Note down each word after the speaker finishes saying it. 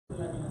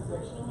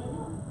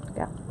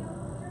Yeah.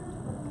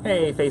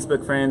 Hey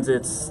Facebook friends,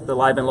 it's the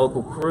Live and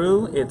Local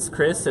crew. It's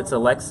Chris, it's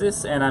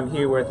Alexis, and I'm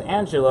here with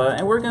Angela,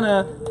 and we're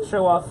gonna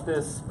show off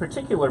this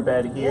particular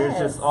bed here,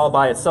 just all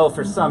by itself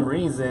for some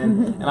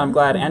reason, and I'm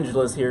glad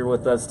Angela's here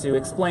with us to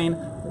explain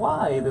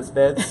why this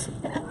bed's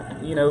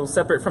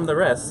separate from the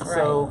rest. Right.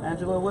 So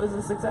Angela, what is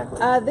this exactly?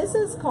 This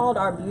is called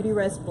our Beauty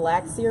Rest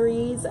Black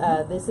Series.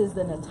 This is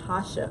the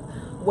Natasha.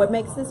 What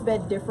makes this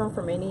bed different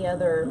from any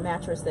other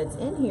mattress that's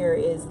in here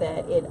is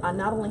that it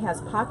not only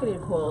has pocketed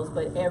coils,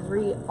 but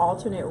every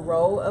alternate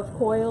row of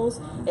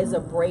coils is a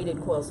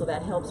braided coil, so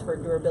that helps for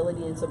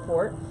durability and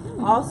support.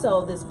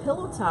 Also, this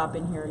pillow top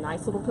in here,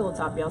 nice little pillow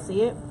top, y'all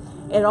see it?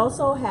 It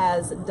also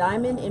has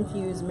diamond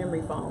infused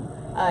memory foam.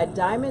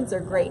 Diamonds are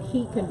great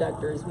heat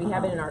conductors. We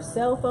have it in our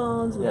cell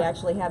phones. We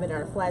actually have it in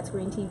our flat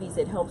screen TVs.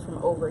 It helps from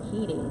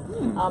overheating.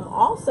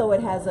 Also,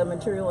 it has a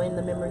material in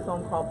the memory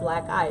foam called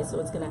black ice, so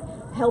it's going to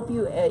help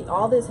you.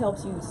 All this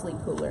helps you sleep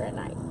cooler at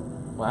night.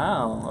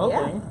 Wow.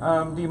 Okay.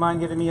 Yeah. Do you mind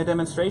giving me a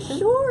demonstration?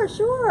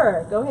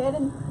 Sure. Go ahead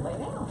and lay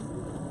down.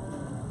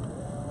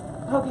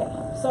 Okay,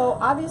 so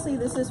obviously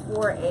this is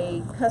for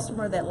a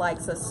customer that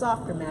likes a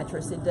softer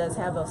mattress. It does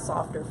have a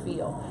softer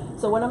feel.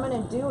 So what I'm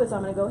going to do is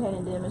I'm going to go ahead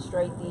and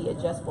demonstrate the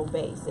adjustable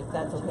base, if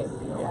that's okay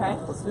with you, okay?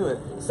 Yeah, let's do it.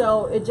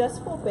 So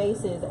adjustable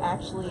bases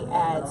actually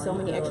add so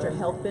many extra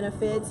health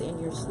benefits in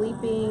your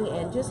sleeping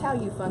and just how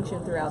you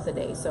function throughout the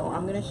day. So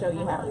I'm going to show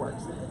you how it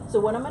works. So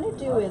what I'm going to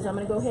do is I'm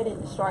going to go ahead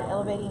and start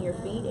elevating your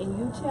feet, and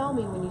you tell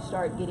me when you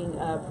start getting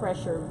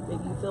pressure,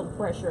 if you feel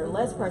pressure or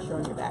less pressure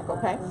on your back,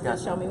 okay? Gotcha.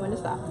 Just show me when to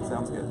stop.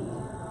 Sounds good.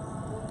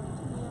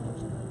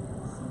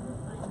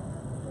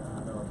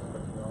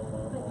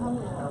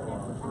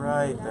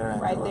 Right there.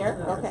 Right there?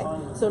 Okay.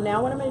 So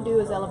now what I'm going to do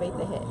is elevate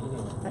the head.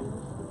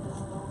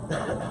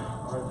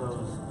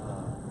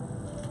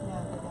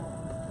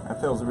 That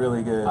feels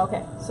really good.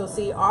 Okay. So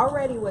see,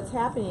 already what's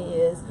happening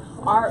is,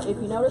 if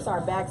you notice our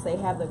backs, they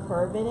have the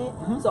curve in it.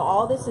 So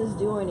all this is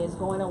doing is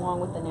going along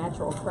with the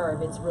natural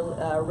curve. It's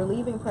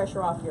relieving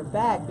pressure off your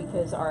back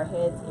because our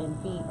heads and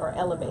feet are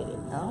elevated.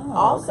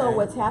 Also,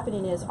 what's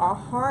happening is our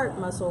heart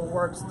muscle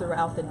works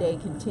throughout the day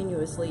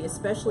continuously,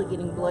 especially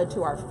getting blood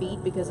to our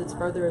feet because it's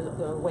further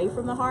away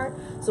from the heart.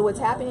 So what's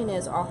happening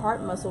is our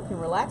heart muscle can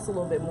relax a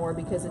little bit more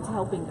because it's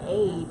helping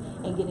aid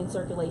in getting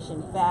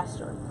circulation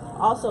faster.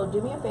 Also,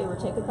 do me a favor,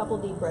 take a couple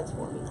deep breaths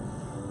for me.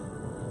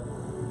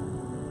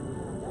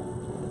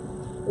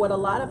 What a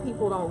lot of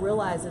people don't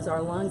realize is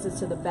our lungs is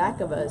to the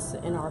back of us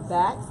in our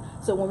backs.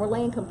 So when we're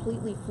laying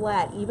completely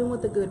flat, even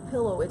with a good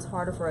pillow, it's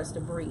harder for us to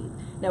breathe.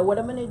 Now what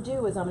I'm going to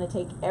do is I'm going to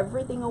take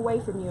everything away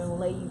from you and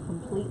lay you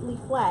completely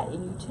flat,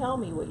 and you tell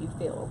me what you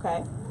feel,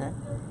 okay? Okay.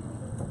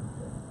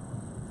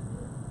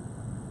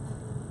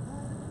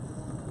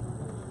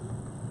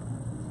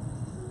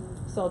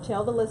 So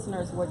tell the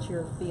listeners what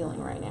you're feeling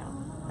right now.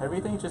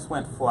 Everything just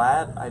went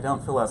flat. I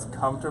don't feel as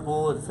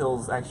comfortable. It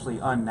feels actually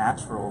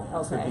unnatural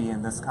to be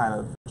in this kind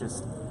of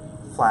just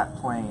flat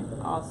plane.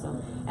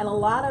 Awesome. And a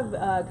lot of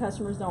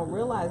customers don't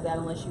realize that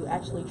unless you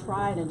actually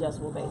try an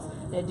adjustable base.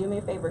 Now do me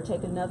a favor,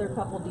 take another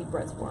couple deep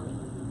breaths for me.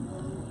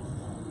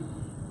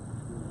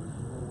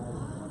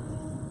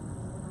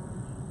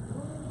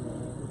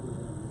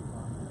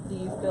 Do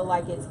you feel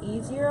like it's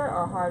easier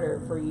or harder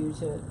for you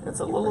to? It's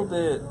a little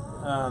bit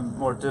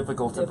more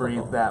difficult to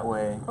breathe that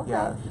way. Okay.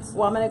 Yeah.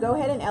 Well, I'm going to go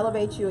ahead and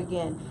elevate you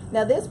again.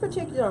 Now, this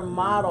particular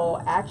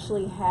model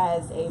actually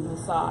has a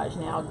massage.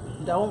 Now,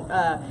 don't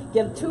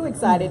get too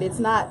excited. It's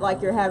not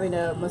like you're having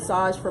a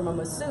massage from a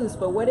masseuse,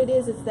 but what it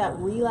is, it's that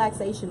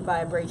relaxation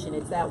vibration.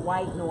 It's that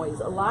white noise.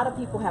 A lot of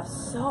people have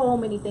so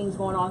many things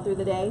going on through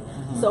the day,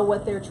 so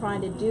what they're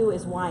trying to do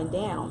is wind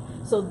down.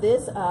 So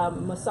this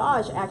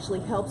massage actually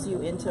helps you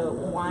into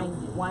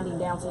winding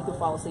down so you can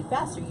fall asleep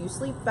faster. You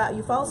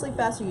fall asleep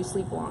faster, you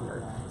sleep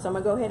longer. So I'm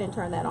going to go ahead and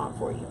turn that on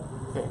for you.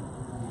 Okay.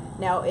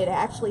 Now it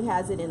actually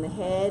has it in the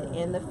head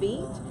and the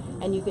feet,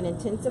 and you can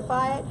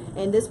intensify it.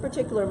 And this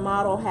particular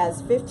model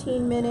has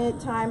 15-minute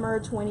timer,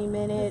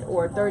 20-minute,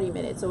 or 30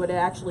 minutes. So it'll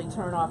actually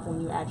turn off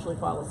when you actually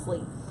fall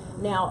asleep.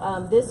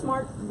 Now this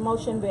Smart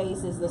Motion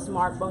Base is the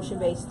Smart Motion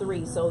Base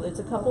 3. So it's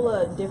a couple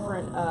of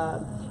different,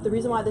 the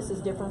reason why this is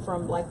different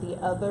from like the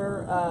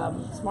other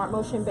Smart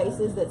Motion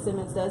bases that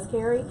Simmons does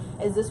carry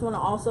is this one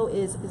also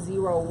is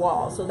zero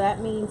wall. So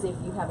that means if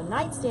you have a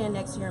nightstand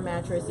next to your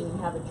mattress and you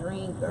have a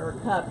drink or a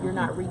cup, you're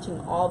not reaching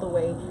all the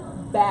way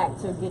back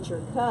to get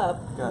your cup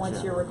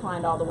once you're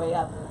reclined all the way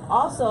up.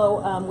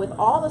 Also, with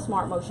all the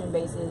Smart Motion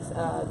bases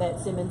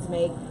that Simmons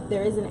make,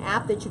 there is an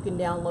app that you can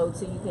download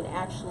so you can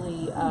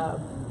actually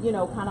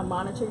kind of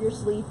monitor your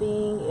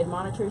sleeping. It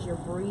monitors your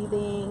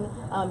breathing.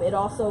 It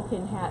also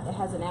can it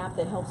has an app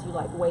that helps you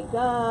like wake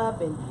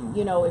up, and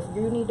if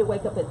you need to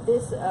wake up at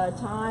this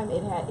time,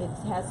 it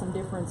has some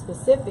different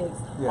specifics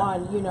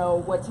on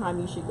what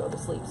time you should go to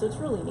sleep. So it's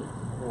really neat.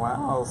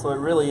 Wow, so it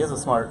really is a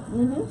smart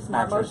Smart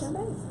mattress. Motion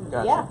base.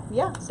 Gotcha.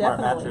 Yeah, Smart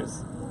definitely.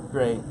 mattress.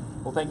 Great.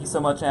 Well, thank you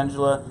so much,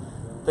 Angela.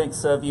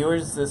 Thanks,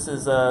 viewers. This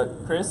is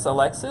Chris,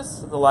 Alexis,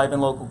 the Live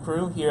and Local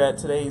crew here at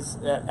today's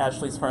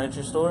Ashley's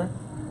Furniture Store.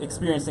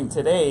 experiencing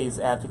today's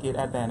Advocate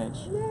Advantage.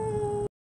 Yay.